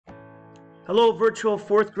Hello, virtual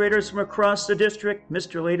fourth graders from across the district.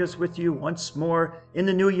 Mr. Latus with you once more in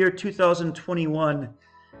the new year 2021,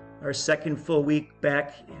 our second full week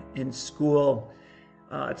back in school.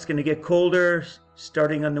 It's going to get colder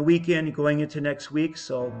starting on the weekend, going into next week,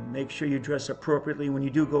 so make sure you dress appropriately when you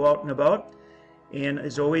do go out and about. And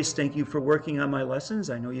as always, thank you for working on my lessons.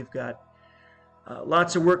 I know you've got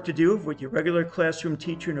lots of work to do with your regular classroom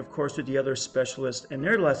teacher and, of course, with the other specialists and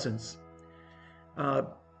their lessons.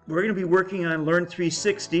 We're going to be working on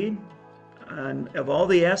Learn360. Of all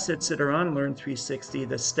the assets that are on Learn360,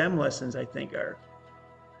 the STEM lessons, I think, are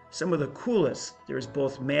some of the coolest. There's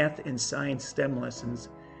both math and science STEM lessons,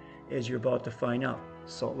 as you're about to find out.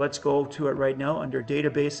 So let's go to it right now under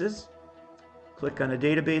Databases. Click on the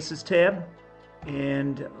Databases tab,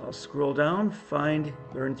 and I'll scroll down, find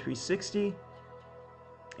Learn360.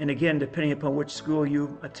 And again, depending upon which school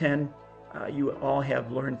you attend, you all have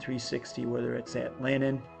Learn360, whether it's at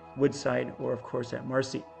Lannon, Woodside, or of course at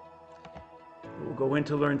Marcy. We'll go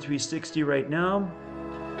into Learn360 right now.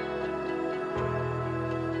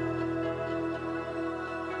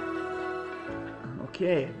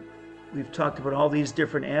 Okay, we've talked about all these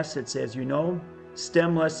different assets, as you know.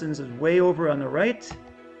 STEM lessons is way over on the right.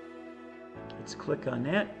 Let's click on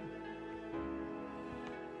that.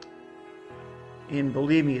 And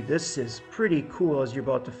believe me, this is pretty cool, as you're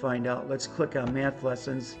about to find out. Let's click on math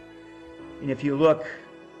lessons. And if you look,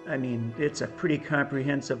 I mean, it's a pretty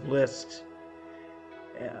comprehensive list.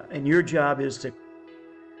 And your job is to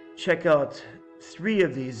check out 3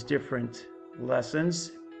 of these different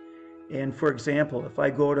lessons. And for example, if I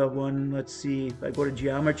go to one, let's see, if I go to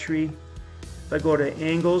geometry, if I go to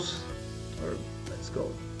angles, or let's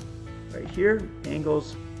go right here,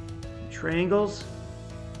 angles, triangles,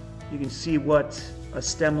 you can see what a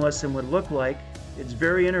STEM lesson would look like. It's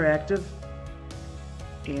very interactive,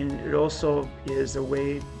 and it also is a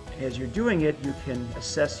way, as you're doing it, you can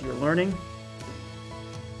assess your learning.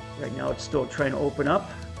 Right now it's still trying to open up.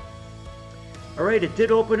 All right, it did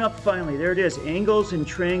open up finally. There it is, angles and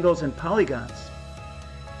triangles and polygons.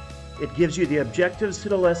 It gives you the objectives to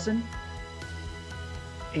the lesson,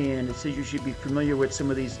 and it says you should be familiar with some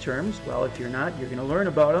of these terms. Well, if you're not, you're going to learn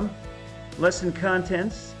about them. Lesson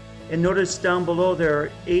contents. And notice down below there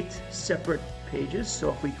are 8 separate pages.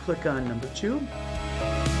 So if we click on number 2,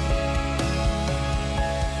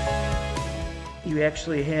 you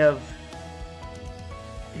actually have,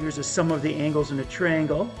 here's a sum of the angles in a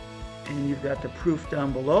triangle, and you've got the proof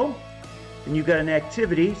down below. And you've got an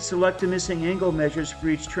activity, select the missing angle measures for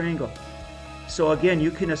each triangle. So again,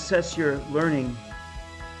 you can assess your learning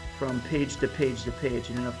from page to page to page.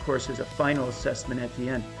 And then of course there's a final assessment at the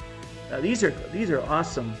end. These are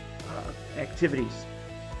awesome activities.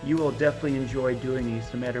 You will definitely enjoy doing these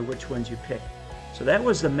no matter which ones you pick. So that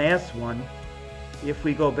was the math one. If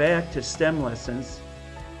we go back to STEM lessons,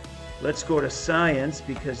 let's go to science,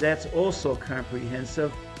 because that's also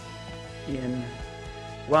comprehensive in,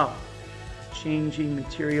 wow, changing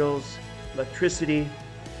materials, electricity,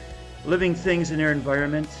 living things in their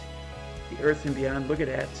environment, the earth and beyond. Look at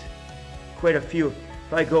that, quite a few.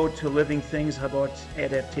 If I go to living things, how about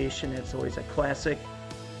adaptation? That's always a classic.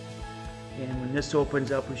 And when this opens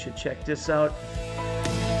up, we should check this out.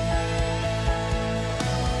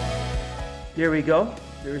 There we go.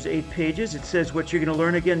 There's 8 pages. It says what you're going to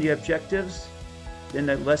learn again, the objectives, then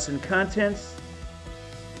the lesson contents.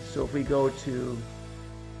 So if we go to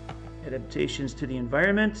adaptations to the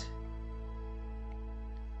environment,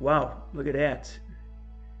 wow, look at that.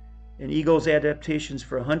 An eagle's adaptations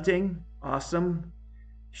for hunting, awesome.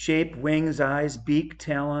 Shape, wings, eyes, beak,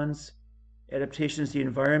 talons, adaptations to the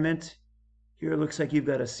environment. Here it looks like you've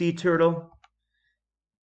got a sea turtle.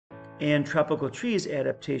 And tropical trees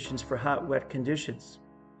adaptations for hot, wet conditions.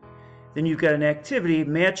 Then you've got an activity,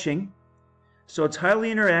 matching. So it's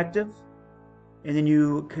highly interactive. And then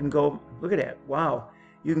you can go, look at that, wow.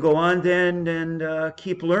 You can go on then and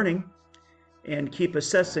keep learning and keep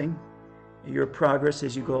assessing your progress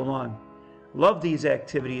as you go along. Love these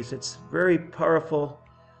activities. It's very powerful,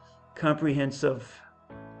 comprehensive,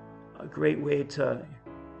 a great way to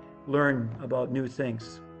learn about new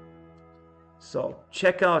things. So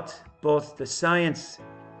check out both the science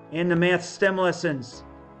and the math STEM lessons,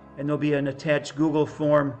 and there'll be an attached Google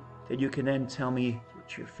form that you can then tell me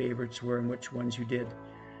what your favorites were and which ones you did.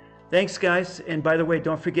 Thanks, guys. And by the way,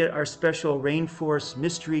 don't forget our special rainforest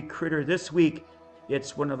mystery critter this week.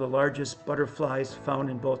 It's one of the largest butterflies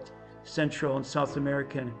found in both Central and South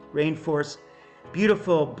American rainforests.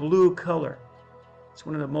 Beautiful blue color. It's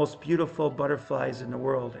one of the most beautiful butterflies in the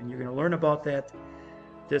world, and you're going to learn about that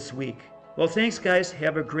this week. Well, thanks, guys.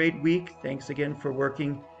 Have a great week. Thanks again for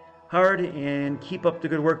working hard and keep up the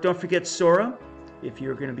good work. Don't forget Sora if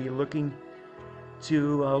you're going to be looking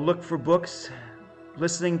to look for books,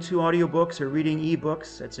 listening to audiobooks or reading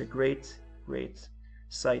ebooks. That's a great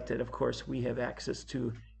site that, of course, we have access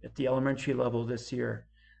to at the elementary level this year.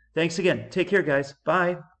 Thanks again. Take care, guys.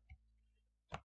 Bye.